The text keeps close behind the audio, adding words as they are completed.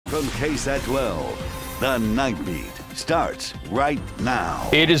From KSAT 12, the Nightbeat starts right now.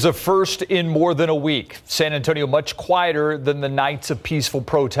 It is a first in more than a week. San Antonio much quieter than the nights of peaceful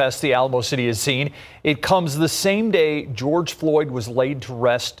protests the Alamo City has seen. It comes the same day George Floyd was laid to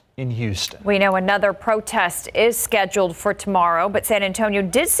rest in Houston. We know another protest is scheduled for tomorrow, but San Antonio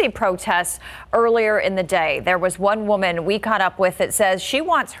did see protests earlier in the day. There was one woman we caught up with that says she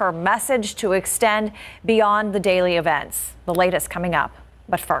wants her message to extend beyond the daily events. The latest coming up,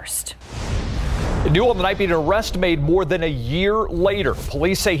 but first. New on the Nightbeat, an arrest made more than a year later.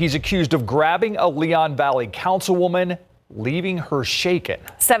 Police say he's accused of grabbing a Leon Valley councilwoman, leaving her shaken.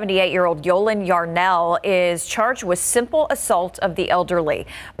 78-year-old Yolan Yarnell is charged with simple assault of the elderly.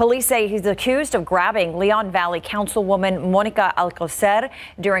 Police say he's accused of grabbing Leon Valley councilwoman Monica Alcocer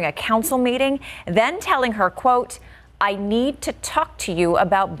during a council meeting, then telling her, quote, "I need to talk to you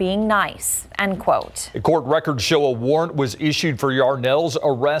about being nice," end quote. The court records show a warrant was issued for Yarnell's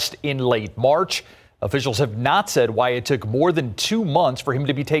arrest in late March. Officials have not said why it took more than 2 months for him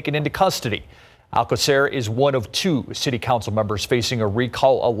to be taken into custody. Alcocer is one of 2 city council members facing a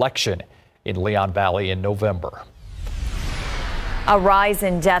recall election in Leon Valley in November. A rise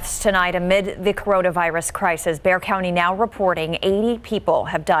in deaths tonight amid the coronavirus crisis. Bexar County now reporting 80 people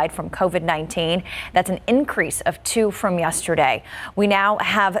have died from COVID-19. That's an increase of 2 from yesterday. We now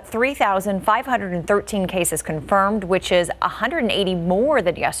have 3,513 cases confirmed, which is 180 more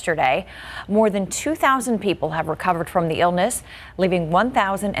than yesterday. More than 2,000 people have recovered from the illness, leaving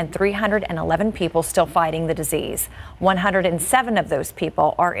 1,311 people still fighting the disease. 107 of those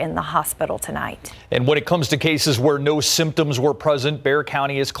people are in the hospital tonight. And when it comes to cases where no symptoms were present, Bexar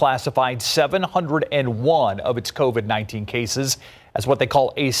County has classified 701 of its COVID-19 cases as what they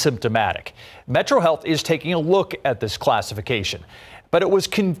call asymptomatic. Metro Health is taking a look at this classification, but it was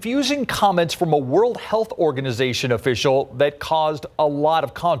confusing comments from a World Health Organization official that caused a lot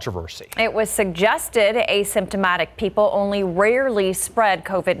of controversy. It was suggested asymptomatic people only rarely spread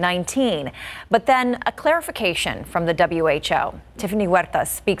COVID-19, but then a clarification from the WHO. Tiffany Huerta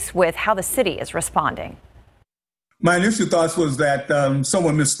speaks with how the city is responding. My initial thoughts was that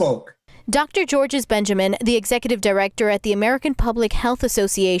someone misspoke. Dr. Georges Benjamin, the executive director at the American Public Health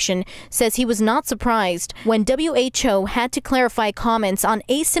Association, says he was not surprised when WHO had to clarify comments on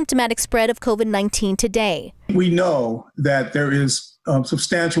asymptomatic spread of COVID-19 today. We know that there is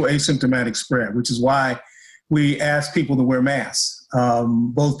substantial asymptomatic spread, which is why we ask people to wear masks.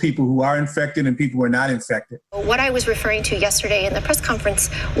 Both people who are infected and people who are not infected. What I was referring to yesterday in the press conference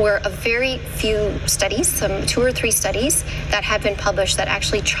were a very few studies, some 2 or 3 studies that have been published that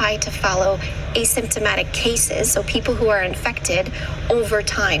actually try to follow asymptomatic cases, so people who are infected over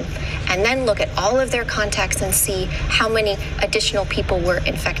time, and then look at all of their contacts and see how many additional people were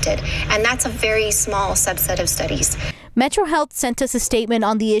infected. And that's a very small subset of studies. Metro Health sent us a statement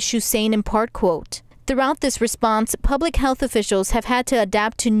on the issue saying in part, quote, "Throughout this response, public health officials have had to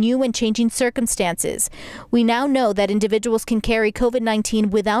adapt to new and changing circumstances. We now know that individuals can carry COVID-19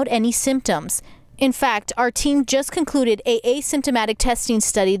 without any symptoms. In fact, our team just concluded an asymptomatic testing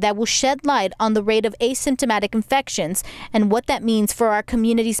study that will shed light on the rate of asymptomatic infections and what that means for our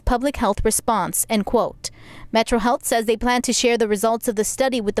community's public health response," end quote. Metro Health says they plan to share the results of the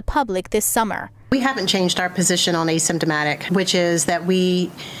study with the public this summer. We haven't changed our position on asymptomatic, which is that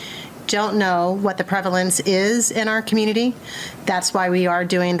we don't know what the prevalence is in our community. That's why we are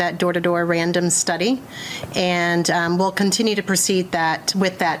doing that door-to-door random study, and we'll continue to proceed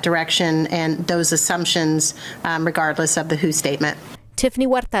with that direction and those assumptions regardless of the WHO statement. Tiffany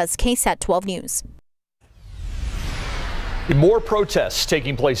Huertas, KSAT 12 News. More protests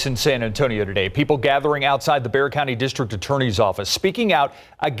taking place in San Antonio today. People gathering outside the Bexar County District Attorney's office, speaking out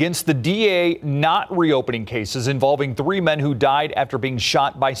against the DA not reopening cases involving 3 men who died after being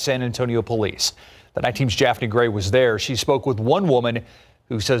shot by San Antonio police. The Night Team's Japhanie Gray was there. She spoke with one woman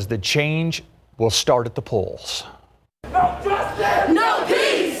who says the change will start at the polls. No justice! No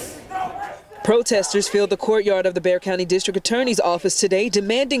peace! Protesters filled the courtyard of the Bexar County District Attorney's office today,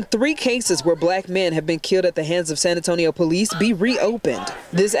 demanding 3 cases where black men have been killed at the hands of San Antonio police be reopened.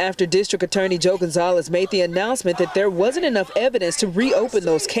 This after District Attorney Joe Gonzalez made the announcement that there wasn't enough evidence to reopen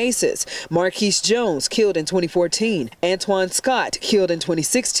those cases. Marquise Jones, killed in 2014, Antoine Scott, killed in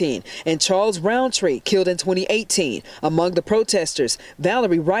 2016, and Charles Roundtree, killed in 2018. Among the protesters,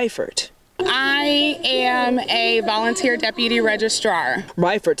 Valerie Reifert. I am a volunteer deputy registrar.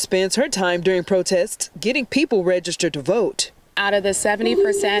 Reifert spends her time during protests getting people registered to vote. Out of the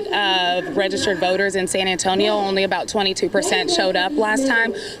 70% of registered voters in San Antonio, only about 22% showed up last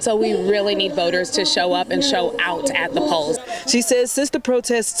time. So we really need voters to show up and show out at the polls. She says since the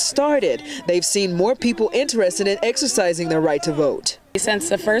protests started, they've seen more people interested in exercising their right to vote. Since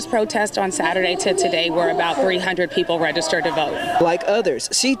the first protest on Saturday to today, we're about 300 people registered to vote. Like others,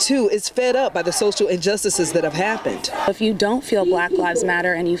 she too is fed up by the social injustices that have happened. If you don't feel Black Lives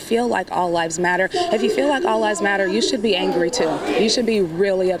Matter and you feel like all lives matter, if you feel like all lives matter, you should be angry too. You should be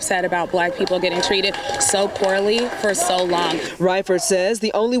really upset about Black people getting treated so poorly for so long. Reifert says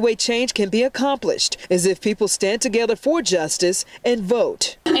the only way change can be accomplished is if people stand together for justice and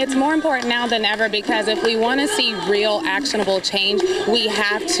vote. It's more important now than ever because if we want to see real actionable change, we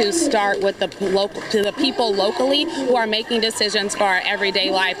have to start with the people locally who are making decisions for our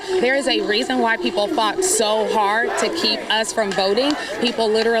everyday life. There is a reason why people fought so hard to keep us from voting. People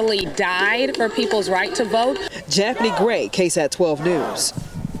literally died for people's right to vote. Japhanie Gray, KSAT 12 News.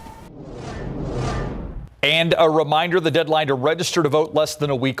 And a reminder, the deadline to register to vote less than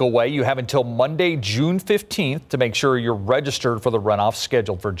a week away. You have until Monday, June 15th to make sure you're registered for the runoff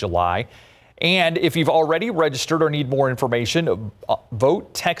scheduled for July. And if you've already registered or need more information,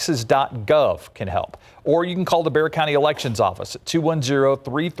 votetexas.gov can help. Or you can call the Bexar County Elections Office at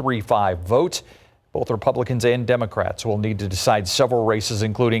 210-335-VOTE. Both Republicans and Democrats will need to decide several races,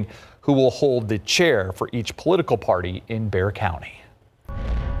 including who will hold the chair for each political party in Bexar County.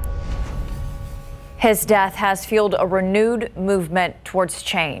 His death has fueled a renewed movement towards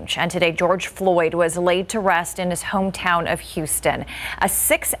change. And today, George Floyd was laid to rest in his hometown of Houston. A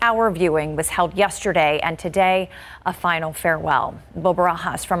 6-hour viewing was held yesterday, and today, a final farewell. Bill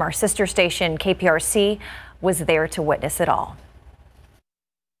Barajas from our sister station, KPRC, was there to witness it all.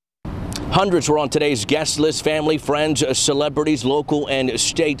 Hundreds were on today's guest list, family, friends, celebrities, local and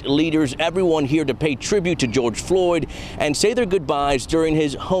state leaders, everyone here to pay tribute to George Floyd and say their goodbyes during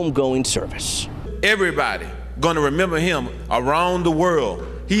his homegoing service. Everybody going to remember him around the world.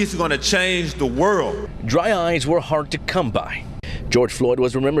 He's going to change the world. Dry eyes were hard to come by. George Floyd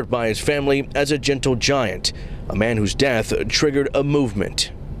was remembered by his family as a gentle giant, a man whose death triggered a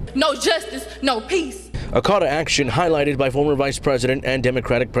movement. No justice, no peace. A call to action highlighted by former Vice President and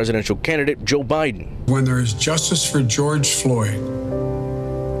Democratic presidential candidate Joe Biden. When there is justice for George Floyd,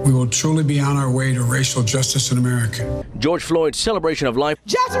 we will truly be on our way to racial justice in America. George Floyd's celebration of life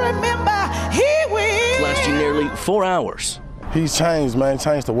Just remember, he will. lasting nearly 4 hours. He's changed, man,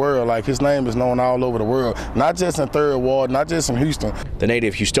 changed the world. Like, his name is known all over the world, not just in 3rd Ward, not just in Houston. The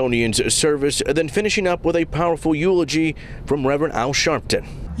native Houstonian's service then finishing up with a powerful eulogy from Reverend Al Sharpton.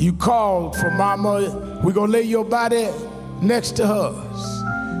 You called for Mama, we're gonna lay your body next to hers.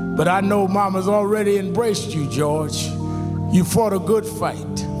 But I know Mama's already embraced you, George. You fought a good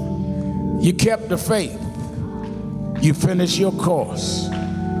fight. You kept the faith. You finished your course.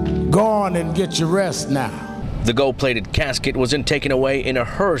 Go on and get your rest now. The gold-plated casket was then taken away in a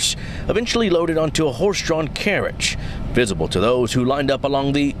hearse, eventually loaded onto a horse-drawn carriage, visible to those who lined up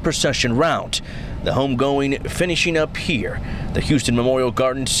along the procession route. The homegoing finishing up here, the Houston Memorial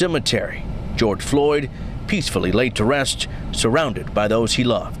Garden Cemetery. George Floyd peacefully laid to rest, surrounded by those he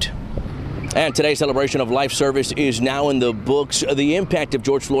loved. And today's celebration of life service is now in the books. The impact of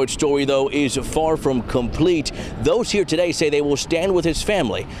George Floyd's story, though, is far from complete. Those here today say they will stand with his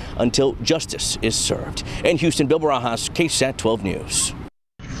family until justice is served. In Houston, Bill Barajas, KSAT 12 News.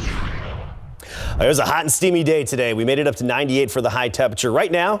 It was a hot and steamy day today. We made it up to 98 for the high temperature.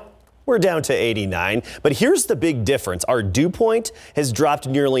 Right now, we're down to 89, but here's the big difference. Our dew point has dropped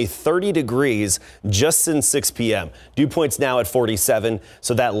nearly 30 degrees just since 6 p.m. Dew point's now at 47,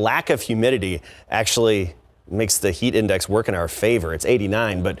 so that lack of humidity actually makes the heat index work in our favor. It's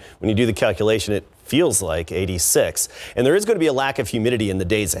 89, but when you do the calculation, it feels like 86. And there is going to be a lack of humidity in the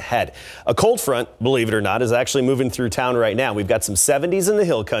days ahead. A cold front, believe it or not, is actually moving through town right now. We've got some 70s in the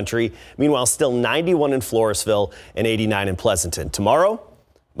hill country. Meanwhile, still 91 in Floresville and 89 in Pleasanton. Tomorrow,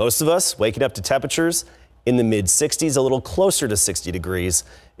 most of us waking up to temperatures in the mid-60s, a little closer to 60 degrees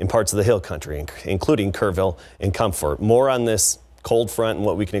in parts of the hill country, including Kerrville and Comfort. More on this cold front and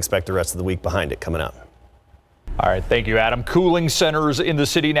what we can expect the rest of the week behind it coming up. All right, thank you, Adam. Cooling centers in the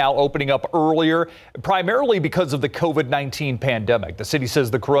city now opening up earlier, primarily because of the COVID-19 pandemic. The city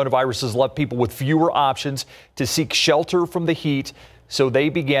says the coronavirus has left people with fewer options to seek shelter from the heat, so they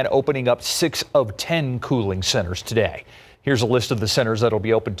began opening up 6 of 10 cooling centers today. Here's a list of the centers that will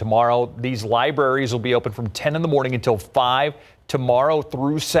be open tomorrow. These libraries will be open from 10 in the morning until 5 tomorrow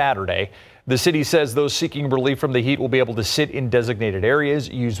through Saturday. The city says those seeking relief from the heat will be able to sit in designated areas,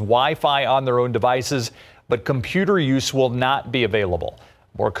 use Wi-Fi on their own devices, but computer use will not be available.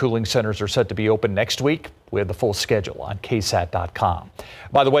 More cooling centers are set to be open next week. We have the full schedule on KSAT.com.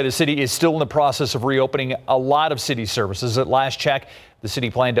 By the way, the city is still in the process of reopening a lot of city services. At last check, the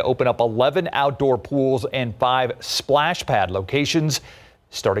city planned to open up 11 outdoor pools and 5 splash pad locations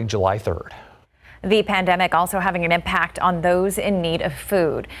starting July 3rd. The pandemic also having an impact on those in need of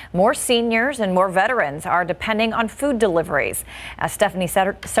food. More seniors and more veterans are depending on food deliveries. As Stephanie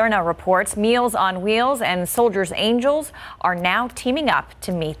Serna reports, Meals on Wheels and Soldiers Angels are now teaming up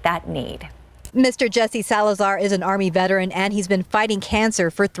to meet that need. Mr. Jesse Salazar is an Army veteran, and he's been fighting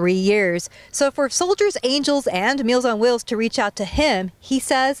cancer for 3 years. So for Soldiers Angels and Meals on Wheels to reach out to him, he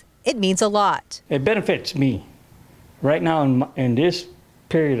says it means a lot. It benefits me. Right now in this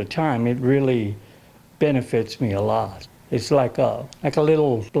period of time, it really benefits me a lot. It's like a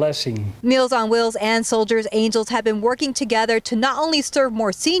little blessing. Meals on Wheels and Soldiers Angels have been working together to not only serve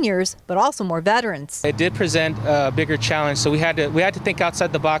more seniors, but also more veterans. It did present a bigger challenge, so we had to think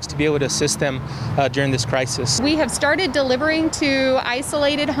outside the box to be able to assist them during this crisis. We have started delivering to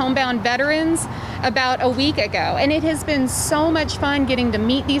isolated homebound veterans about a week ago, and it has been so much fun getting to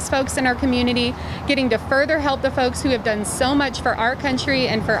meet these folks in our community, getting to further help the folks who have done so much for our country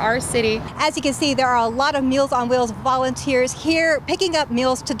and for our city. As you can see, there are a lot of Meals on Wheels volunteers here picking up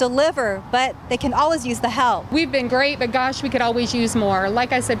meals to deliver, but they can always use the help. We've been great, but gosh, we could always use more.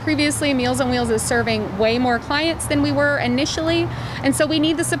 Like I said previously, Meals on Wheels is serving way more clients than we were initially, and so we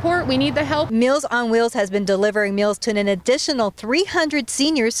need the support, we need the help. Meals on Wheels has been delivering meals to an additional 300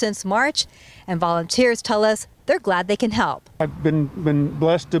 seniors since March, and volunteers tell us they're glad they can help. I've been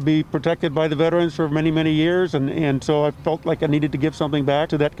blessed to be protected by the veterans for many, many years, and so I felt like I needed to give something back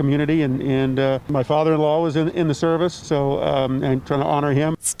to that community, and my father-in-law was in the service, so I'm trying to honor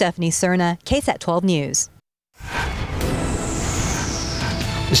him. Stephanie Serna, KSAT 12 News.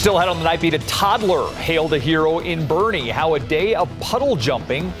 Still ahead on the Nightbeat, a toddler hailed a hero in Bernie. How a day of puddle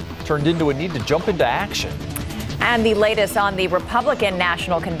jumping turned into a need to jump into action. And the latest on the Republican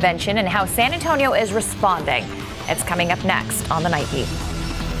National Convention and how San Antonio is responding. It's coming up next on the Nightbeat.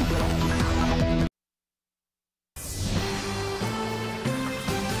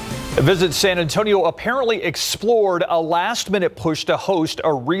 Visit San Antonio apparently explored a last-minute push to host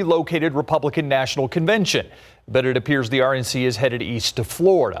a relocated Republican National Convention. But it appears the RNC is headed east to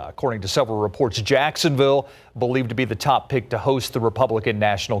Florida. According to several reports, Jacksonville believed to be the top pick to host the Republican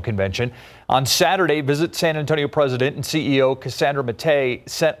National Convention. On Saturday, Visit San Antonio President and CEO Cassandra Mattei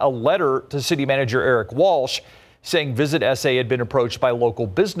sent a letter to City Manager Eric Walsh saying Visit SA had been approached by local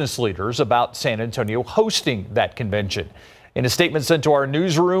business leaders about San Antonio hosting that convention. In a statement sent to our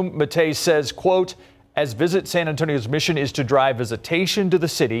newsroom, Mattei says, quote, as Visit San Antonio's mission is to drive visitation to the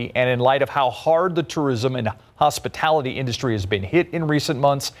city, and in light of how hard the tourism and hospitality industry has been hit in recent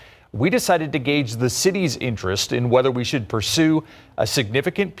months, we decided to gauge the city's interest in whether we should pursue a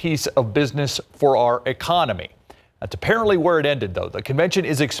significant piece of business for our economy. That's apparently where it ended, though. The convention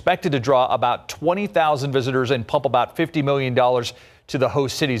is expected to draw about 20,000 visitors and pump about $50 million to the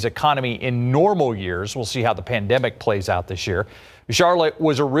host city's economy in normal years. We'll see how the pandemic plays out this year. Charlotte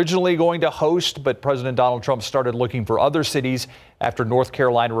was originally going to host, but President Donald Trump started looking for other cities after North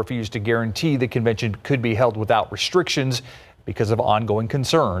Carolina refused to guarantee the convention could be held without restrictions because of ongoing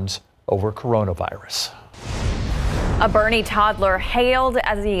concerns over coronavirus. A Bernie toddler hailed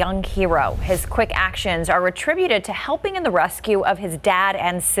as a young hero. His quick actions are attributed to helping in the rescue of his dad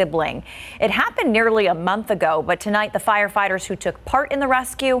and sibling. It happened nearly a month ago, but tonight the firefighters who took part in the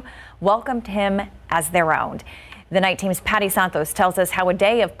rescue welcomed him as their own. The Night Team's Patty Santos tells us how a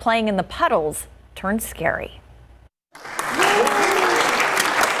day of playing in the puddles turned scary.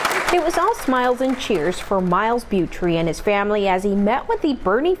 It was all smiles and cheers for Miles Butry and his family as he met with the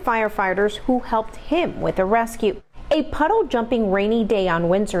Bernie firefighters who helped him with the rescue. A puddle-jumping rainy day on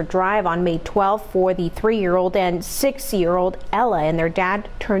Windsor Drive on May 12 for the 3-year-old and 6-year-old Ella and their dad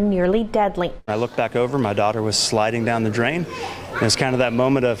turned nearly deadly. I looked back over, my daughter was sliding down the drain. And it's kind of that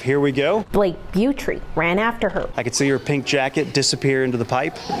moment of here we go. Blake Butry ran after her. I could see her pink jacket disappear into the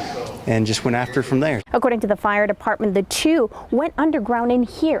pipe and just went after her from there. According to the fire department, the two went underground in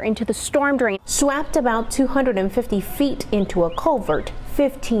here into the storm drain, swept about 250 feet into a culvert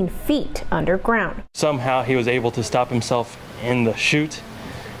 15 feet underground. Somehow he was able to stop himself in the chute,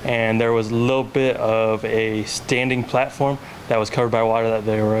 and there was a little bit of a standing platform that was covered by water that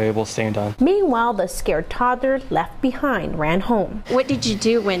they were able to stand on. Meanwhile, the scared toddler left behind ran home. What did you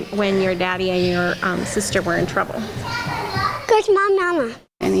do when your daddy and your sister were in trouble? Go to Mama.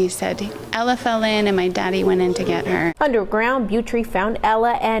 And he said, Ella fell in and my daddy went in to get her. Underground, Butry found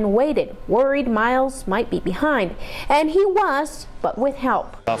Ella and waited, worried Miles might be behind. And he was, but with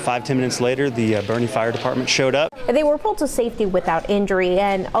help. About 5-10 minutes later, the Bernie Fire Department showed up. They were pulled to safety without injury,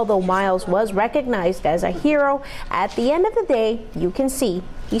 and although Miles was recognized as a hero, at the end of the day, you can see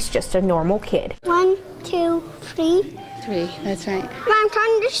he's just a normal kid. 1, 2, 3. 3, that's right.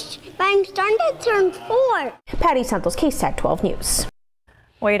 I'm starting to turn 4. Patty Santos, KSAT 12 News.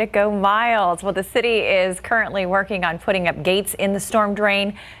 Way to go, Miles. Well, the city is currently working on putting up gates in the storm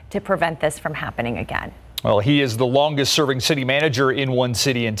drain to prevent this from happening again. Well, he is the longest serving city manager in one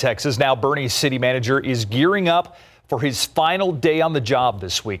city in Texas. Now Bernie's city manager is gearing up for his final day on the job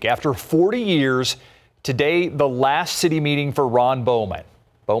this week. After 40 years, today, the last city meeting for Ron Bowman.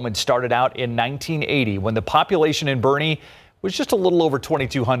 Bowman started out in 1980 when the population in Bernie was just a little over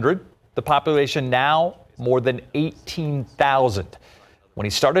 2,200. The population now more than 18,000. When he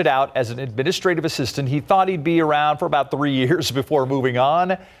started out as an administrative assistant, he thought he'd be around for about 3 years before moving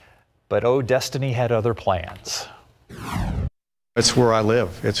on. But oh, destiny had other plans. It's where I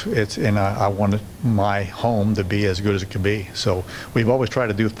live. And I wanted my home to be as good as it could be. So we've always tried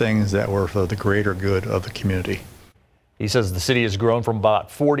to do things that were for the greater good of the community. He says the city has grown from about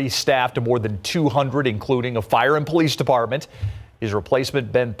 40 staff to more than 200, including a fire and police department. His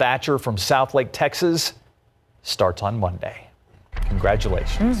replacement, Ben Thatcher from Southlake, Texas, starts on Monday.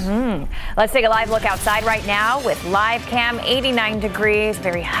 Congratulations. Let's take a live look outside right now with live cam. 89 degrees,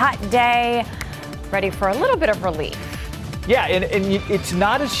 very hot day. Ready for a little bit of relief. Yeah, and it's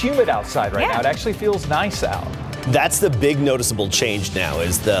not as humid outside right now. It actually feels nice out. That's the big noticeable change now,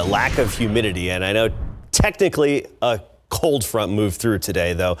 is the lack of humidity. And I know technically a cold front moved through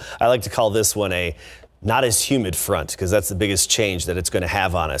today, though. I like to call this one a not as humid front, because that's the biggest change that it's going to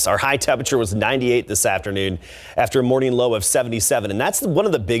have on us. Our high temperature was 98 this afternoon after a morning low of 77. And that's one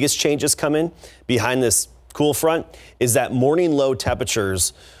of the biggest changes coming behind this cool front, is that morning low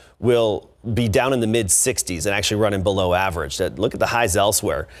temperatures will be down in the mid 60s and actually running below average. Look at the highs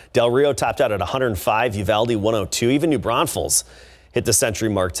elsewhere. Del Rio topped out at 105, Uvalde 102, even New Braunfels hit the century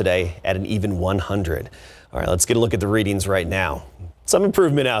mark today at an even 100. All right, let's get a look at the readings right now. Some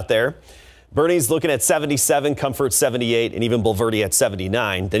improvement out there. Bernie's looking at 77, Comfort 78, and even Bulverde at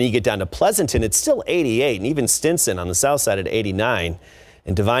 79. Then you get down to Pleasanton, it's still 88, and even Stinson on the south side at 89,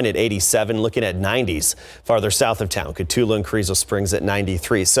 and Devine at 87, looking at 90s farther south of town. Cotulla and Carrizo Springs at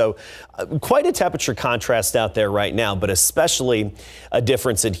 93. So quite a temperature contrast out there right now, but especially a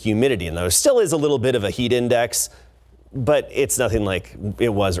difference in humidity. And there still is a little bit of a heat index, but it's nothing like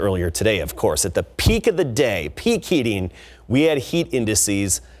it was earlier today, of course. At the peak of the day, peak heating, we had heat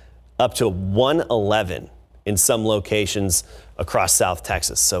indices up to 111 in some locations across South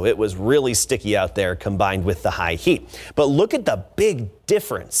Texas. So it was really sticky out there combined with the high heat. But look at the big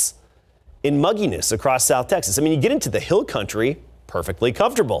difference in mugginess across South Texas. I mean, you get into the hill country, perfectly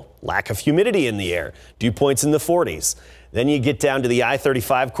comfortable. Lack of humidity in the air. Dew points in the 40s. Then you get down to the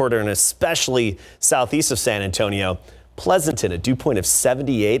I-35 corridor and especially southeast of San Antonio. Pleasanton, a dew point of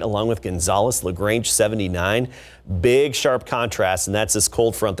 78, along with Gonzales, LaGrange 79. Big sharp contrast, and that's this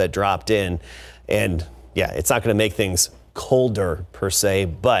cold front that dropped in. And yeah, it's not going to make things colder per se,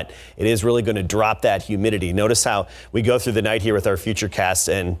 but it is really going to drop that humidity. Notice how we go through the night here with our futurecast,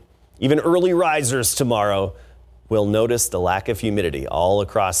 and even early risers tomorrow will notice the lack of humidity all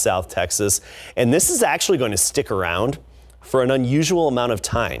across South Texas. And this is actually going to stick around for an unusual amount of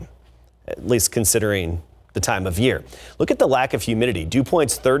time, at least considering the time of year. Look at the lack of humidity. Dew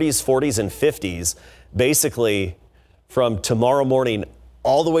points 30s, 40s, and 50s, basically from tomorrow morning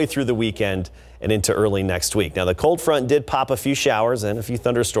all the way through the weekend and into early next week. Now, the cold front did pop a few showers and a few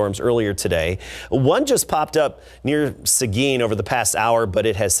thunderstorms earlier today. One just popped up near Seguin over the past hour, but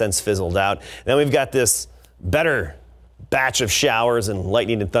it has since fizzled out. Then we've got this better batch of showers and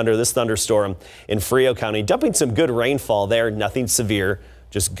lightning and thunder, this thunderstorm in Frio County, dumping some good rainfall there, nothing severe,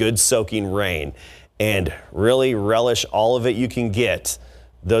 just good soaking rain. And really relish all of it you can get,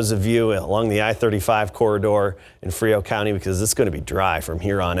 those of you along the I-35 corridor in Frio County, because it's going to be dry from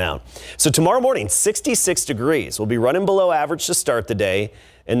here on out. So tomorrow morning, 66 degrees. We'll be running below average to start the day,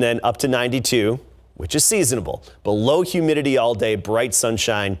 and then up to 92, which is seasonable. But low humidity all day, bright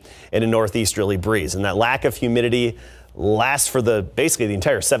sunshine, and a northeasterly breeze. And that lack of humidity lasts for basically the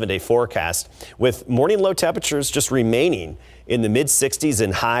entire 7-day forecast, with morning low temperatures just remaining in the mid 60s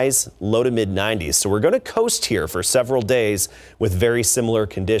and highs low to mid 90s. So we're going to coast here for several days with very similar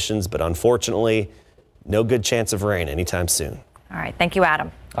conditions, but unfortunately, no good chance of rain anytime soon. All right. Thank you,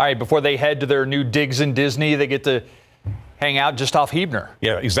 Adam. All right. Before they head to their new digs in Disney, they get to hang out just off Huebner.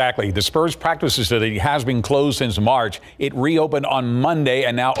 Yeah, exactly. The Spurs practice facility has been closed since March. It reopened on Monday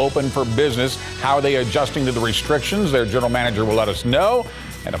and now open for business. How are they adjusting to the restrictions? Their general manager will let us know.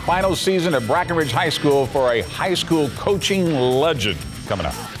 And the final season at Brackenridge High School for a high school coaching legend coming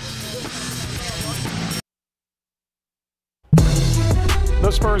up.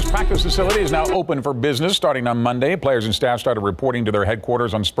 The Spurs practice facility is now open for business starting on Monday. Players and staff started reporting to their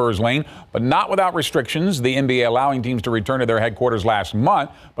headquarters on Spurs Lane, but not without restrictions. The NBA allowing teams to return to their headquarters last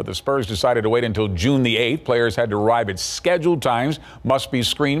month, but the Spurs decided to wait until June the 8th. Players had to arrive at scheduled times, must be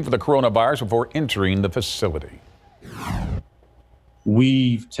screened for the coronavirus before entering the facility.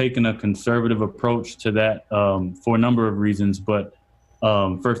 We've taken a conservative approach to that for a number of reasons, but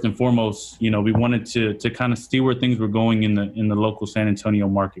first and foremost, we wanted to kind of see where things were going in the local San Antonio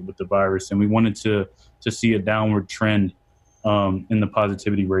market with the virus, and we wanted to see a downward trend in the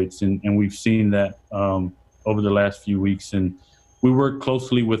positivity rates, and we've seen that over the last few weeks. And we worked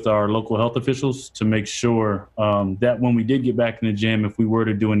closely with our local health officials to make sure that when we did get back in the gym, if we were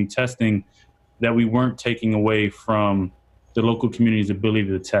to do any testing, that we weren't taking away from the local community's ability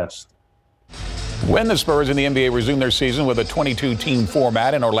to test. When the Spurs and the NBA resume their season with a 22-team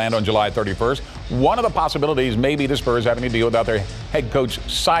format in Orlando on July 31st, one of the possibilities may be the Spurs having to deal without their head coach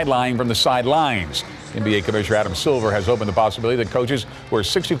sidelined from the sidelines. NBA Commissioner Adam Silver has opened the possibility that coaches who are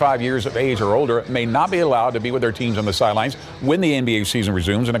 65 years of age or older may not be allowed to be with their teams on the sidelines when the NBA season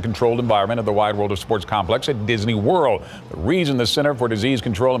resumes in a controlled environment of the Wide World of Sports complex at Disney World. The reason the Center for Disease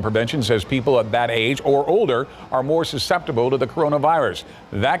Control and Prevention says people at that age or older are more susceptible to the coronavirus.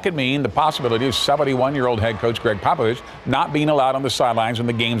 That could mean the possibility of 71-year-old head coach Greg Popovich not being allowed on the sidelines when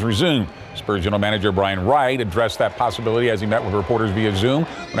the games resume. Spurs General Manager Brian Wright addressed that possibility as he met with reporters via Zoom.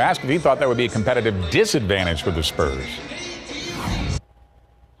 When asked if he thought that would be a competitive disadvantage for the Spurs.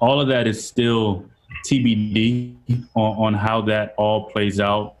 All of that is still TBD on how that all plays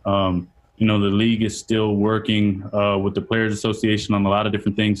out. The league is still working with the Players Association on a lot of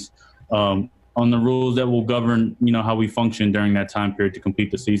different things, on the rules that will govern, how we function during that time period to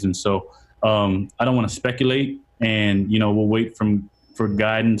complete the season. So I don't want to speculate, and, we'll wait for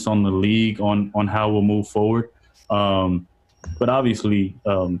guidance on the league on how we'll move forward. But obviously,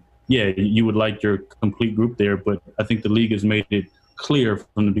 you would like your complete group there, but I think the league has made it clear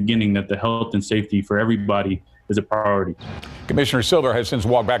from the beginning that the health and safety for everybody is a priority. Commissioner Silver has since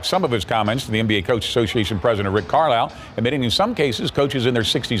walked back some of his comments to the NBA Coach Association President Rick Carlisle, admitting in some cases coaches in their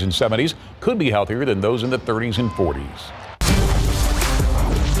 60s and 70s could be healthier than those in the 30s and 40s.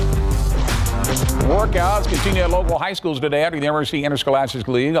 Workouts continue at local high schools today after the University Interscholastic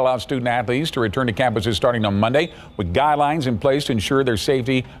League allows student athletes to return to campuses starting on Monday with guidelines in place to ensure their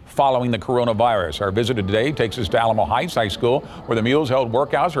safety following the coronavirus. Our visitor today takes us to Alamo Heights High School, where the Mules held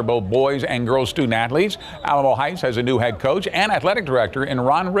workouts for both boys and girls student athletes. Alamo Heights has a new head coach and athletic director in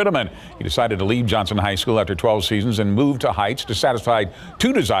Ron Ritteman. He decided to leave Johnson High School after 12 seasons and move to Heights to satisfy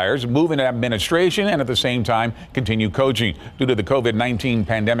two desires: move into administration and at the same time continue coaching. Due to the COVID-19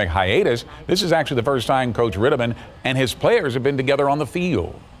 pandemic hiatus, this is actually the first time Coach Ritteman and his players have been together on the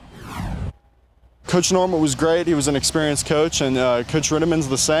field. Coach Norman was great. He was an experienced coach, and Coach Ritteman's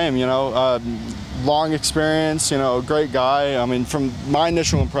the same, long experience, great guy. I mean, from my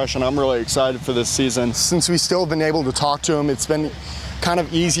initial impression, I'm really excited for this season. Since we still have been able to talk to him, it's been kind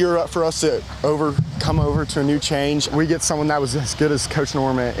of easier for us to come over to a new change. We get someone that was as good as Coach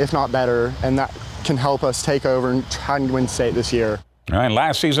Norman, if not better, and that can help us take over and try and win state this year. All right,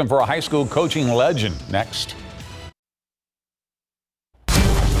 last season for a high school coaching legend. Next.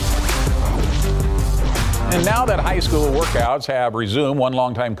 And now that high school workouts have resumed, one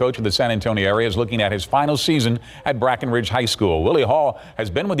longtime coach of the San Antonio area is looking at his final season at Brackenridge High School. Willie Hall has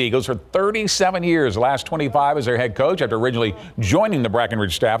been with the Eagles for 37 years, the last 25 as their head coach after originally joining the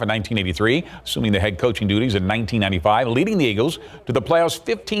Brackenridge staff in 1983, assuming the head coaching duties in 1995, leading the Eagles to the playoffs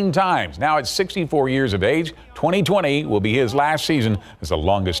 15 times. Now at 64 years of age, 2020 will be his last season as the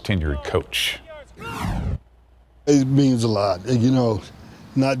longest tenured coach. It means a lot,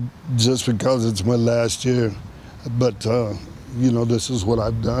 not just because it's my last year, but, this is what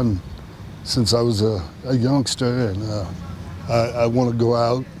I've done since I was a youngster, and I want to go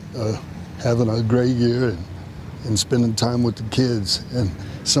out having a great year and spending time with the kids. And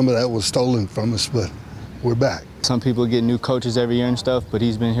some of that was stolen from us, but we're back. Some people get new coaches every year and stuff, but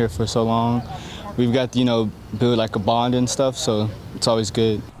he's been here for so long. We've got to, build like a bond and stuff, so it's always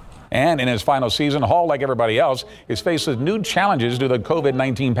good. And in his final season, Hall, like everybody else, is faced with new challenges due to the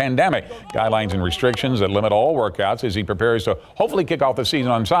COVID-19 pandemic. Guidelines and restrictions that limit all workouts as he prepares to hopefully kick off the season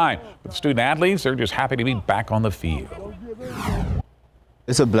on time. But the student athletes, they're just happy to be back on the field.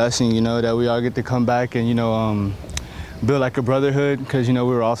 It's a blessing, that we all get to come back and, build like a brotherhood, because, we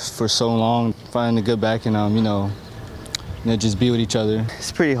were off for so long. Finally get back and, just be with each other.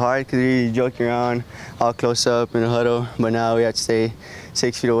 It's pretty hard because we joke around all close up in a huddle, but now we have to stay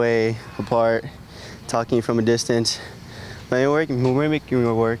 6 feet away, apart, talking from a distance. But we're making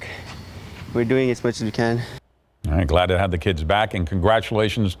it work. We're doing as much as we can. All right, glad to have the kids back, and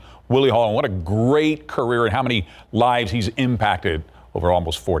congratulations, Willie Hall. And what a great career and how many lives he's impacted over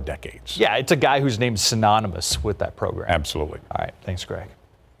almost 4 decades. Yeah, it's a guy whose name's synonymous with that program. Absolutely. All right, thanks, Greg.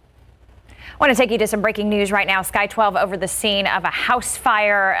 I want to take you to some breaking news right now. Sky 12 over the scene of a house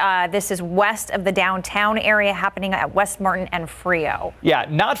fire. This is west of the downtown area, happening at West Martin and Frio. Yeah,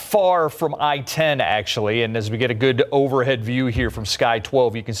 not far from I-10 actually. And as we get a good overhead view here from Sky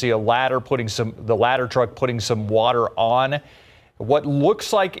 12, you can see a ladder the ladder truck putting some water on what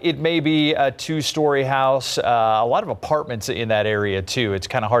looks like it may be a 2-story house. A lot of apartments in that area too. It's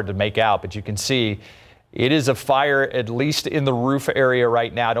kind of hard to make out, but you can see it is a fire, at least in the roof area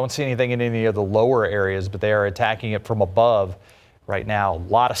right now. I don't see anything in any of the lower areas, but they are attacking it from above right now. A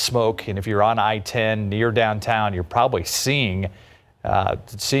lot of smoke, and if you're on I-10 near downtown, you're probably seeing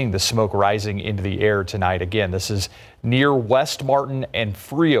the smoke rising into the air tonight. Again, this is near West Martin and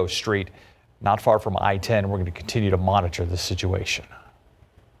Frio Street, not far from I-10. We're going to continue to monitor the situation.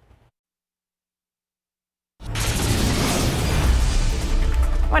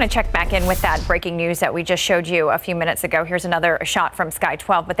 I want to check back in with that breaking news that we just showed you a few minutes ago. Here's another shot from Sky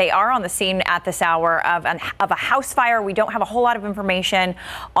 12, but they are on the scene at this hour of a house fire. We don't have a whole lot of information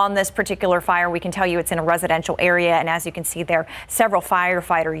on this particular fire. We can tell you it's in a residential area, and as you can see there, several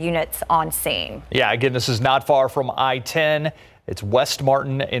firefighter units on scene. Yeah, again, this is not far from I-10. It's West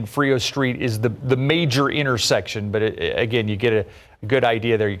Martin and Frio Street is the major intersection, but again, you get a good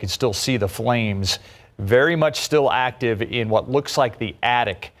idea there. You can still see the flames very much still active in what looks like the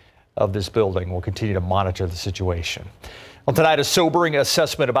attic of this building. We'll continue to monitor the situation. Well, tonight, a sobering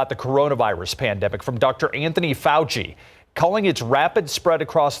assessment about the coronavirus pandemic from Dr. Anthony Fauci, calling its rapid spread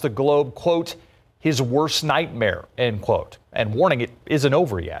across the globe, quote, his worst nightmare, end quote, and warning it isn't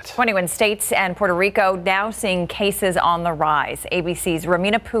over yet. 21 states and Puerto Rico now seeing cases on the rise. ABC's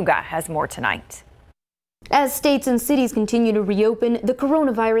Romina Puga has more tonight. As states and cities continue to reopen, the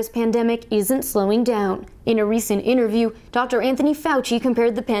coronavirus pandemic isn't slowing down. In a recent interview, Dr. Anthony Fauci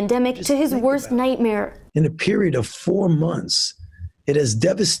compared the pandemic to his worst nightmare. In a period of 4 months, it has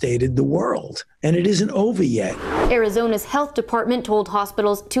devastated the world, and it isn't over yet. Arizona's health department told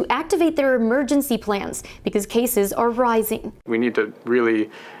hospitals to activate their emergency plans because cases are rising. We need to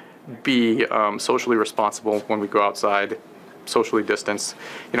really be socially responsible when we go outside, socially distance.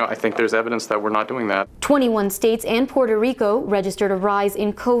 I think there's evidence that we're not doing that. 21 states and Puerto Rico registered a rise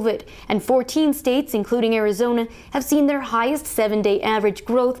in COVID, and 14 states, including Arizona, have seen their highest 7-day average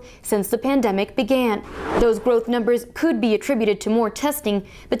growth since the pandemic began. Those growth numbers could be attributed to more testing,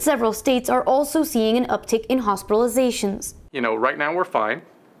 but several states are also seeing an uptick in hospitalizations. Right now we're fine,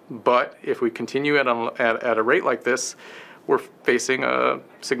 but if we continue at a rate like this, we're facing a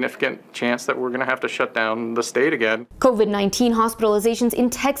significant chance that we're going to have to shut down the state again. COVID-19 hospitalizations in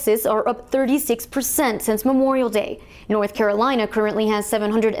Texas are up 36% since Memorial Day. North Carolina currently has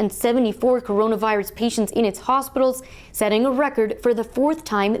 774 coronavirus patients in its hospitals, setting a record for the 4th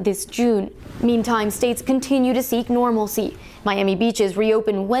time this June. Meantime, states continue to seek normalcy. Miami beaches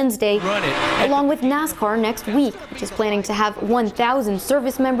reopen Wednesday, along with NASCAR next week, which is planning to have 1,000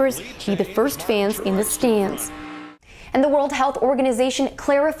 service members be the first fans in the stands. And the World Health Organization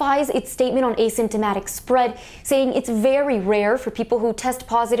clarifies its statement on asymptomatic spread, saying it's very rare for people who test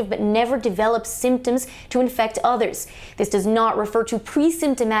positive but never develop symptoms to infect others. This does not refer to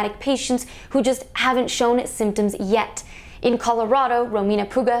pre-symptomatic patients who just haven't shown symptoms yet. In Colorado, Romina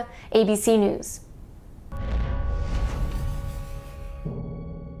Puga, ABC News.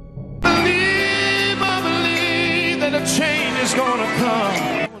 Believe that a change is gonna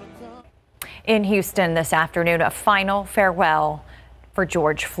come. In Houston this afternoon, a final farewell for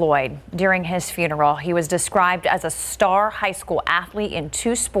George Floyd. During his funeral, he was described as a star high school athlete in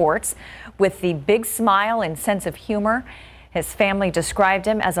 2 sports with the big smile and sense of humor. His family described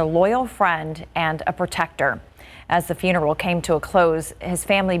him as a loyal friend and a protector. As the funeral came to a close, his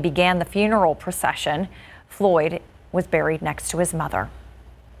family began the funeral procession. Floyd was buried next to his mother.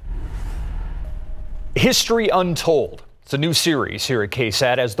 History Untold. It's a new series here at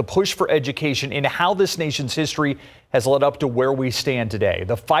KSAT as the push for education in how this nation's history has led up to where we stand today.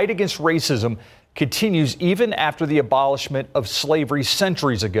 The fight against racism continues even after the abolishment of slavery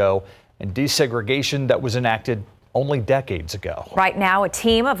centuries ago and desegregation that was enacted only decades ago. Right now, a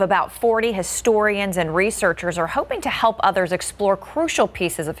team of about 40 historians and researchers are hoping to help others explore crucial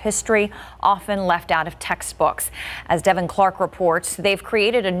pieces of history often left out of textbooks. As Devin Clark reports, they've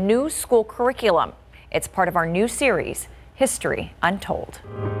created a new school curriculum. It's part of our new series, History Untold.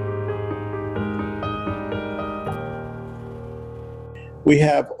 We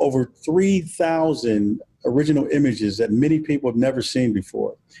have over 3,000 original images that many people have never seen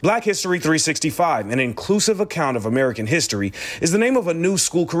before. Black History 365, an inclusive account of American history, is the name of a new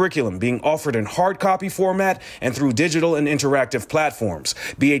school curriculum being offered in hard copy format and through digital and interactive platforms.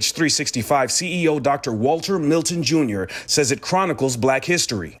 BH 365 CEO Dr. Walter Milton Jr. says it chronicles Black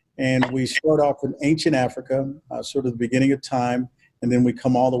history. And we start off in ancient Africa, sort of the beginning of time, and then we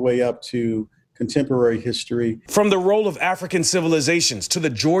come all the way up to contemporary history. From the role of African civilizations to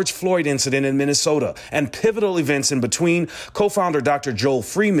the George Floyd incident in Minnesota and pivotal events in between, co-founder Dr. Joel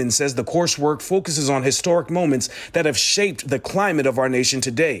Freeman says the coursework focuses on historic moments that have shaped the climate of our nation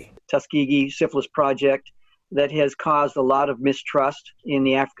today. Tuskegee Syphilis Project that has caused a lot of mistrust in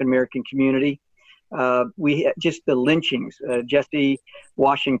the African American community. Just the lynchings, Jesse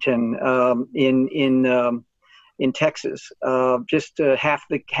Washington in Texas, half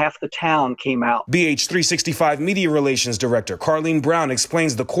the town came out. BH 365 Media Relations Director Carlene Brown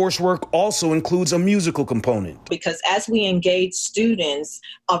explains the coursework also includes a musical component. Because as we engage students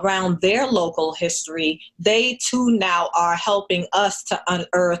around their local history, they too now are helping us to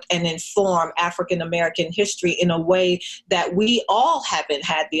unearth and inform African American history in a way that we all haven't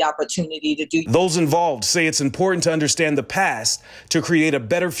had the opportunity to do. Those involved say it's important to understand the past to create a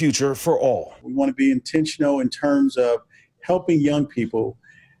better future for all. We want to be intentional in terms of helping young people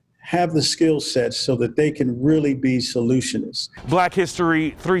have the skill sets so that they can really be solutionists. Black History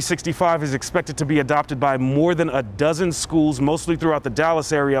 365 is expected to be adopted by more than a dozen schools, mostly throughout the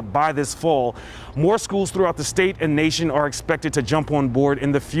Dallas area, by this fall. More schools throughout the state and nation are expected to jump on board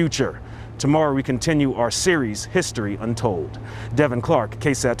in the future. Tomorrow we continue our series, History Untold. Devin Clark,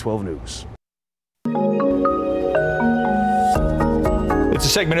 KSAT 12 News. It's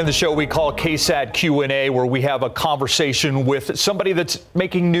a segment in the show we call KSAT Q&A, where we have a conversation with somebody that's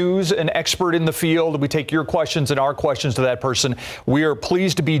making news, an expert in the field. We take your questions and our questions to that person. We are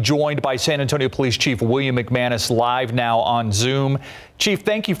pleased to be joined by San Antonio Police Chief William McManus live now on Zoom. Chief,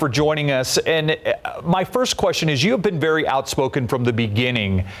 thank you for joining us. And my first question is, you have been very outspoken from the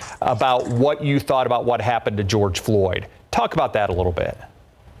beginning about what you thought about what happened to George Floyd. Talk about that a little bit.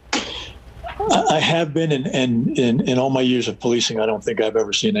 I have been, and in all my years of policing, I don't think I've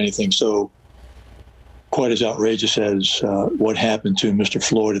ever seen anything so quite as outrageous as what happened to Mr.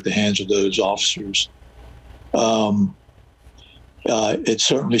 Floyd at the hands of those officers. It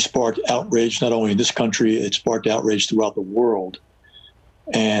certainly sparked outrage, not only in this country, it sparked outrage throughout the world.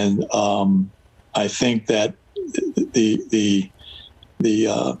 And I think that the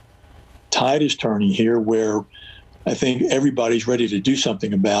tide is turning here, where I think everybody's ready to do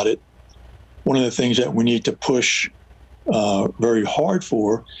something about it. One of the things that we need to push very hard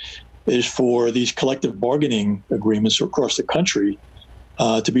for is for these collective bargaining agreements across the country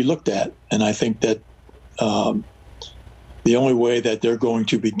to be looked at. And I think that the only way that they're going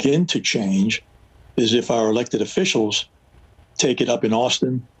to begin to change is if our elected officials take it up in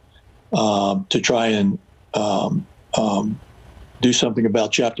Austin to try and do something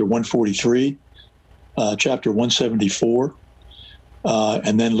about Chapter 143, Chapter 174,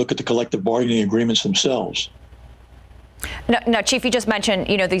 and then look at the collective bargaining agreements themselves. No, Chief, you just mentioned,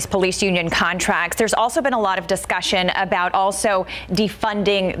 these police union contracts. There's also been a lot of discussion about also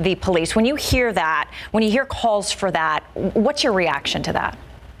defunding the police. When you hear that, when you hear calls for that, what's your reaction to that?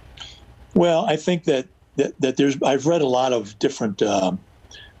 Well, I think that I've read a lot of different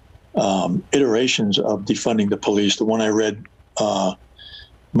iterations of defunding the police. The one I read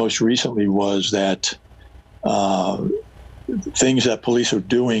most recently was that things that police are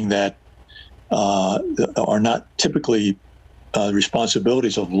doing that are not typically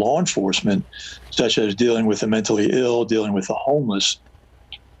responsibilities of law enforcement, such as dealing with the mentally ill, dealing with the homeless.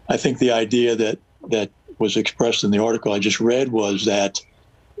 I think the idea that was expressed in the article I just read was that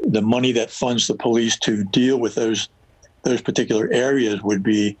the money that funds the police to deal with those particular areas would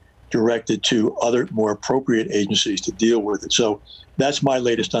be directed to other more appropriate agencies to deal with it. So that's my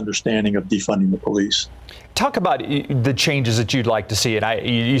latest understanding of defunding the police. Talk about the changes that you'd like to see. And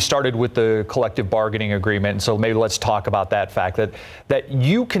you started with the collective bargaining agreement. And so maybe let's talk about that fact that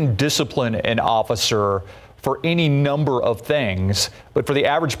you can discipline an officer for any number of things. But for the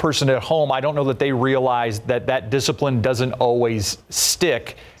average person at home, I don't know that they realize that discipline doesn't always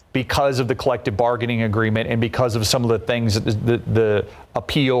stick because of the collective bargaining agreement and because of some of the things, the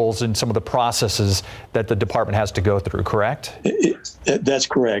appeals and some of the processes that the department has to go through, correct? That's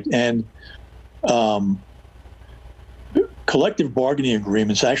correct. And collective bargaining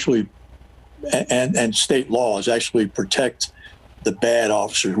agreements actually, and state laws actually protect the bad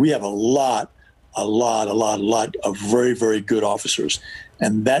officers. We have a lot of very, very good officers,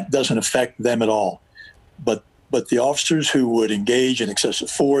 and that doesn't affect them at all. But the officers who would engage in excessive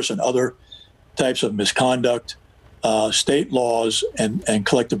force and other types of misconduct, state laws and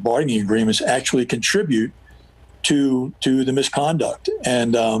collective bargaining agreements actually contribute to the misconduct.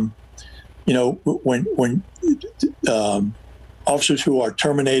 And when officers who are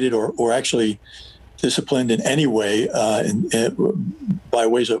terminated or actually disciplined in any way by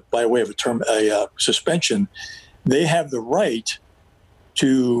way of a suspension, they have the right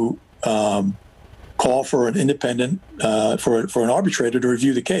to call for an independent for an arbitrator to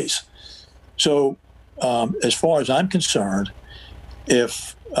review the case. So as far as I'm concerned,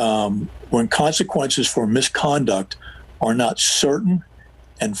 if when consequences for misconduct are not certain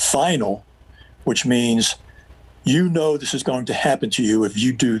and final, which means this is going to happen to you if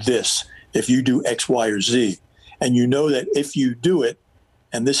you do this, if you do X, Y, or Z, and that if you do it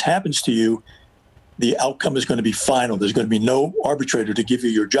and this happens to you, the outcome is going to be final. There's going to be no arbitrator to give you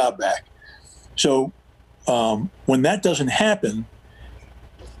your job back. So when that doesn't happen,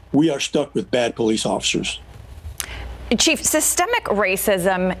 we are stuck with bad police officers. Chief, systemic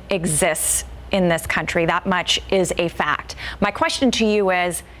racism exists in this country. That much is a fact. My question to you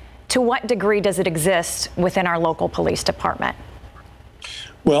is, to what degree does it exist within our local police department?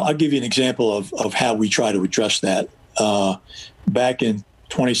 Well, I'll give you an example of how we try to address that. Back in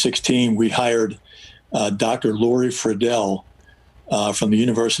 2016, we hired Dr. Lori Friedel from the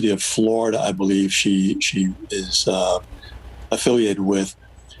University of Florida, I believe she is affiliated with.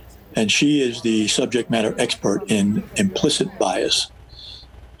 And she is the subject matter expert in implicit bias.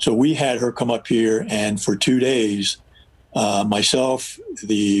 So we had her come up here, and for 2 days, myself,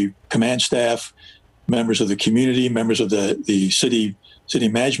 the command staff, members of the community, members of the city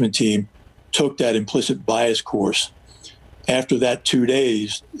management team took that implicit bias course. After that 2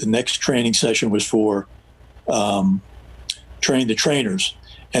 days, the next training session was for train the trainers.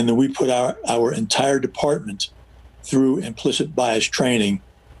 And then we put our entire department through implicit bias training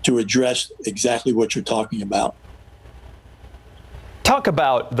to address exactly what you're talking about. Talk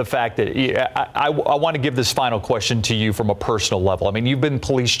about the fact that I want to give this final question to you from a personal level. I mean, you've been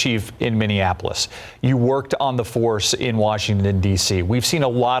police chief in Minneapolis. You worked on the force in Washington, D.C. We've seen a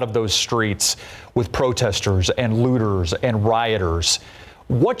lot of those streets with protesters and looters and rioters.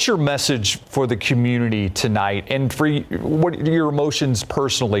 What's your message for the community tonight, and for what are your emotions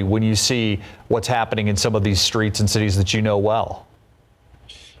personally when you see what's happening in some of these streets and cities that you know well?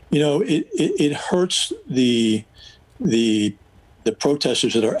 It hurts the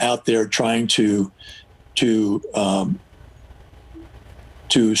protesters that are out there trying to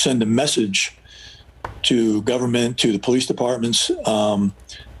send a message to government, to the police departments,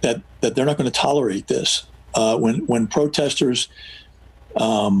 that they're not going to tolerate this. When protesters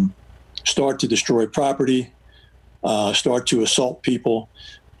start to destroy property, start to assault people,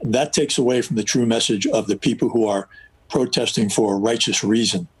 that takes away from the true message of the people who are protesting for a righteous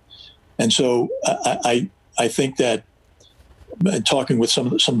reason. And so I think that, talking with some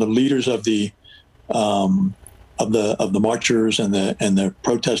of the leaders of the marchers and the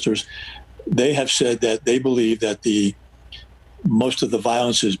protesters, they have said that they believe that most of the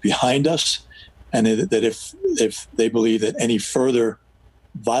violence is behind us, and that if they believe that any further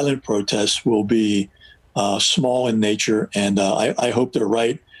violent protests will be small in nature, and I hope they're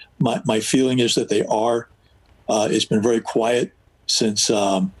right. My feeling is that they are. It's been very quiet since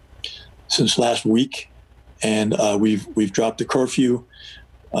last week, and we've dropped the curfew.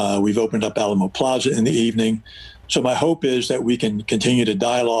 We've opened up Alamo Plaza in the evening. So my hope is that we can continue to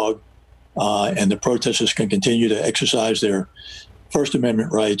dialogue, and the protesters can continue to exercise their First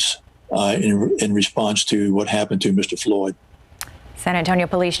Amendment rights in response to what happened to Mr. Floyd. San Antonio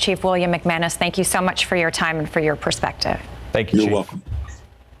Police Chief William McManus, thank you so much for your time and for your perspective. Thank you, You're Chief. welcome.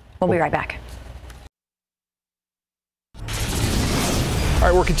 We'll be right back. All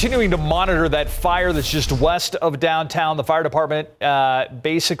right, we're continuing to monitor that fire that's just west of downtown. The fire department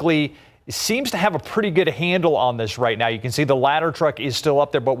basically seems to have a pretty good handle on this right now. You can see the ladder truck is still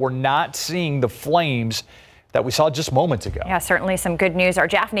up there, but we're not seeing the flames that we saw just moments ago. Yeah, certainly some good news. Our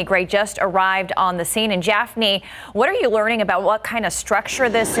Japhanie Gray just arrived on the scene. And Japhanie, what are you learning about what kind of structure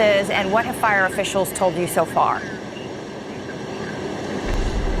this is, and what have fire officials told you so far?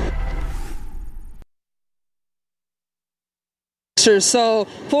 So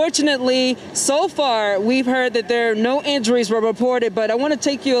fortunately, so far, we've heard that no injuries were reported, but I want to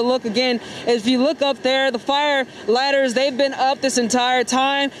take you a look again. If you look up there, the fire ladders, they've been up this entire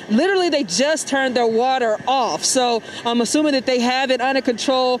time. Literally, they just turned their water off. So I'm assuming that they have it under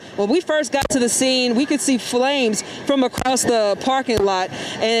control. When we first got to the scene, we could see flames from across the parking lot.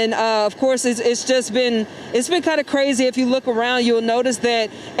 And of course, it's been kind of crazy. If you look around, you'll notice that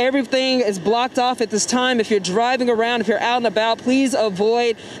everything is blocked off at this time. If you're driving around, if you're out and about, please please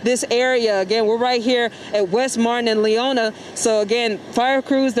avoid this area. Again, we're right here at West Martin and Leona. So again, fire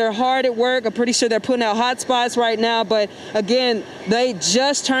crews, they're hard at work. I'm pretty sure they're putting out hot spots right now. But again, they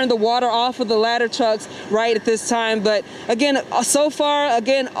just turned the water off of the ladder trucks right at this time. But again, so far,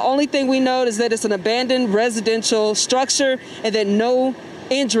 again, only thing we know is that it's an abandoned residential structure and that no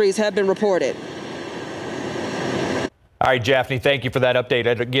injuries have been reported. All right, Jaffney, thank you for that update.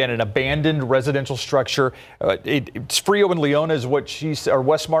 And again, an abandoned residential structure. It's Frio and Leona is what or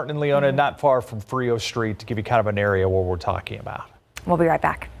West Martin and Leona, not far from Frio Street, to give you kind of an area where we're talking about. We'll be right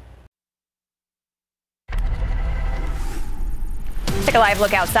back. Take a live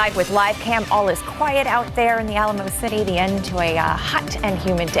look outside with live cam. All is quiet out there in the Alamo City. The end to a hot and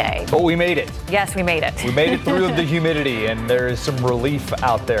humid day. But we made it. Yes, we made it. We made it through the humidity, and there is some relief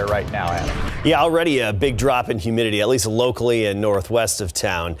out there right now, Adam. Yeah, already a big drop in humidity, at least locally and northwest of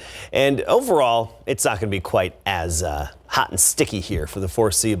town. And overall, it's not going to be quite as hot and sticky here for the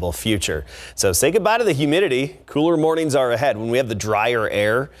foreseeable future. So say goodbye to the humidity. Cooler mornings are ahead. When we have the drier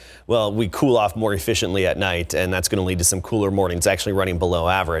air, well, we cool off more efficiently at night, and that's going to lead to some cooler mornings, actually running below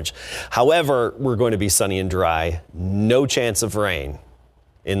average. However, we're going to be sunny and dry. No chance of rain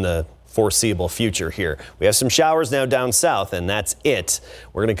in the foreseeable future here. We have some showers now down south, and that's it.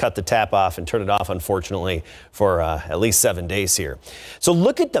 We're going to cut the tap off and turn it off, unfortunately, for at least 7 days here. So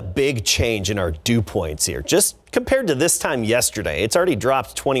look at the big change in our dew points here. Just compared to this time yesterday, it's already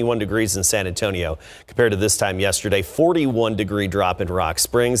dropped 21 degrees in San Antonio compared to this time yesterday. 41-degree drop in Rock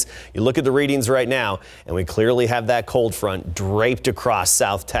Springs. You look at the readings right now, and we clearly have that cold front draped across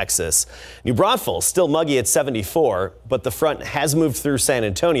South Texas. New Braunfels still muggy at 74, but the front has moved through San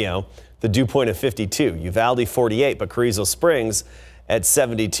Antonio. The dew point of 52, Uvalde 48, but Carrizo Springs at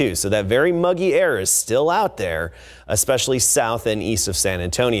 72. So that very muggy air is still out there, especially south and east of San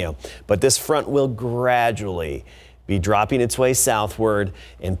Antonio. But this front will gradually be dropping its way southward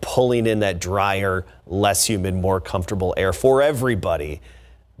and pulling in that drier, less humid, more comfortable air for everybody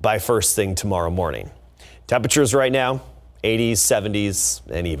by first thing tomorrow morning. Temperatures right now, 80s, 70s,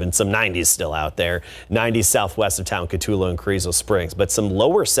 and even some 90s still out there. 90s southwest of town, Cotulla and Carrizo Springs, but some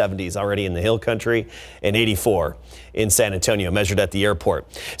lower 70s already in the hill country, and 84 in San Antonio, measured at the airport.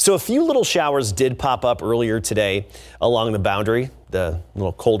 So a few little showers did pop up earlier today along the boundary, the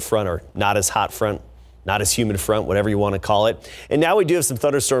little cold front or not as hot front, not as humid front, whatever you want to call it. And now we do have some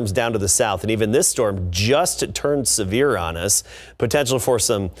thunderstorms down to the south, and even this storm just turned severe on us. Potential for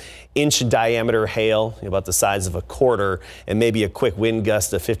some inch diameter hail, about the size of a quarter, and maybe a quick wind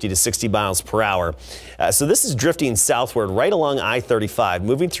gust of 50 to 60 miles per hour. So this is drifting southward right along I-35,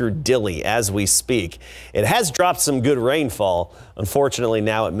 moving through Dilley as we speak. It has dropped some good rainfall. Unfortunately,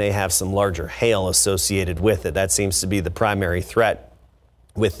 now it may have some larger hail associated with it. That seems to be the primary threat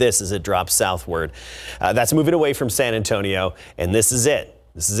with this as it drops southward. That's moving away from San Antonio, and this is it.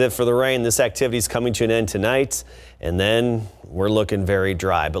 This is it for the rain. This activity is coming to an end tonight, and then we're looking very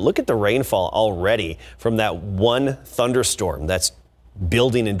dry. But look at the rainfall already from that one thunderstorm that's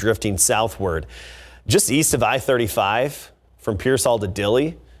building and drifting southward. Just east of I-35 from Pearsall to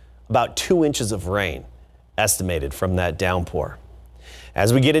Dilley, about 2 inches of rain estimated from that downpour.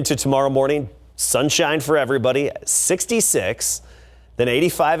 As we get into tomorrow morning, sunshine for everybody, 66. Then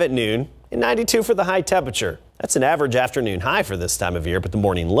 85 at noon and 92 for the high temperature. That's an average afternoon high for this time of year, but the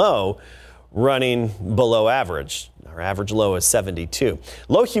morning low running below average. Our average low is 72.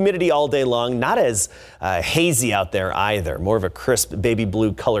 Low humidity all day long, not as hazy out there either. More of a crisp baby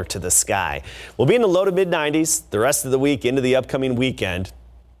blue color to the sky. We'll be in the low to mid 90s the rest of the week into the upcoming weekend.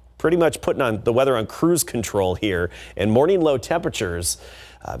 Pretty much putting on the weather on cruise control here, and morning low temperatures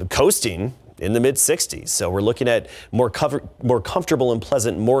coasting in the mid 60s. So we're looking at more comfortable and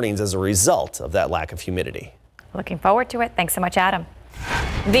pleasant mornings as a result of that lack of humidity. Looking forward to it. Thanks so much, Adam.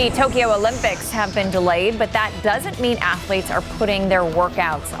 The Tokyo Olympics have been delayed, but that doesn't mean athletes are putting their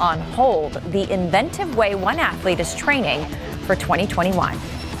workouts on hold. The inventive way one athlete is training for 2021.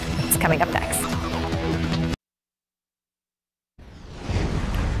 It's coming up next.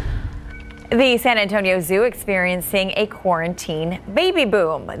 The San Antonio Zoo experiencing a quarantine baby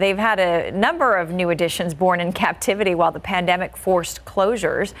boom. They've had a number of new additions born in captivity while the pandemic forced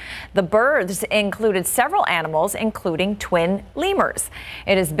closures. The births included several animals, including twin lemurs.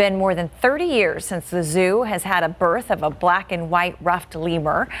 It has been more than 30 years since the zoo has had a birth of a black and white ruffed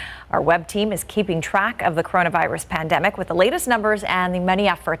lemur. Our web team is keeping track of the coronavirus pandemic with the latest numbers and the many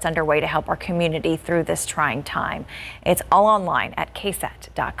efforts underway to help our community through this trying time. It's all online at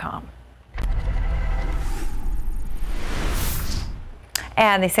KSAT.com.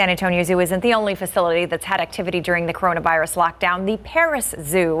 And the San Antonio Zoo isn't the only facility that's had activity during the coronavirus lockdown. The Paris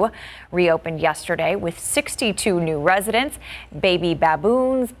Zoo reopened yesterday with 62 new residents. Baby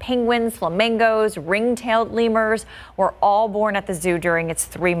baboons, penguins, flamingos, ring-tailed lemurs were all born at the zoo during its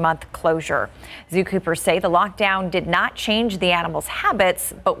 3-month closure. Zookeepers say the lockdown did not change the animals'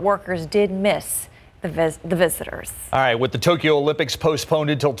 habits, but workers did miss the visitors. All right, with the Tokyo Olympics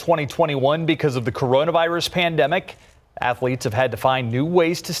postponed until 2021 because of the coronavirus pandemic, athletes have had to find new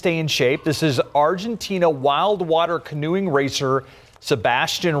ways to stay in shape. This is Argentina wild water canoeing racer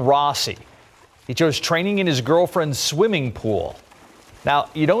Sebastian Rossi. He chose training in his girlfriend's swimming pool. Now,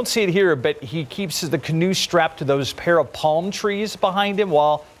 you don't see it here, but he keeps the canoe strapped to those pair of palm trees behind him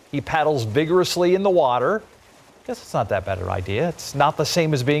while he paddles vigorously in the water. I guess it's not that bad an idea. It's not the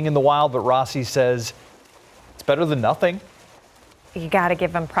same as being in the wild, but Rossi says it's better than nothing. You got to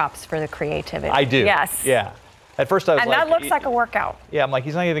give him props for the creativity. I do. Yes. Yeah. At first I was and like, that looks like a workout. Yeah, I'm like,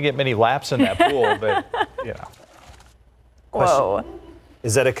 he's not going to get many laps in that pool, but, you know. Whoa.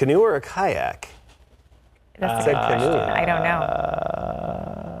 Is that a canoe or a kayak? That's a good question. I don't know.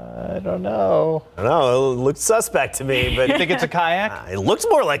 I don't know. I don't know. It looks suspect to me, but you think it's a kayak? It looks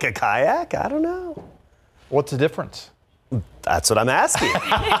more like a kayak. I don't know. What's the difference? That's what I'm asking.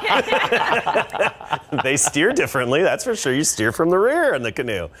 They steer differently. That's for sure. You steer from the rear in the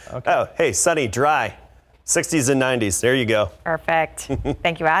canoe. Okay. Oh, hey, sunny, dry. 60s and 90s. There you go. Perfect.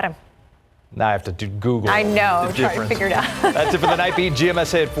 Thank you, Adam. Now I have to do Google. I know. the Try to difference. figure it out. That's it for the Night Beat.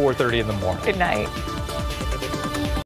 GMSA at 4:30 in the morning. Good night.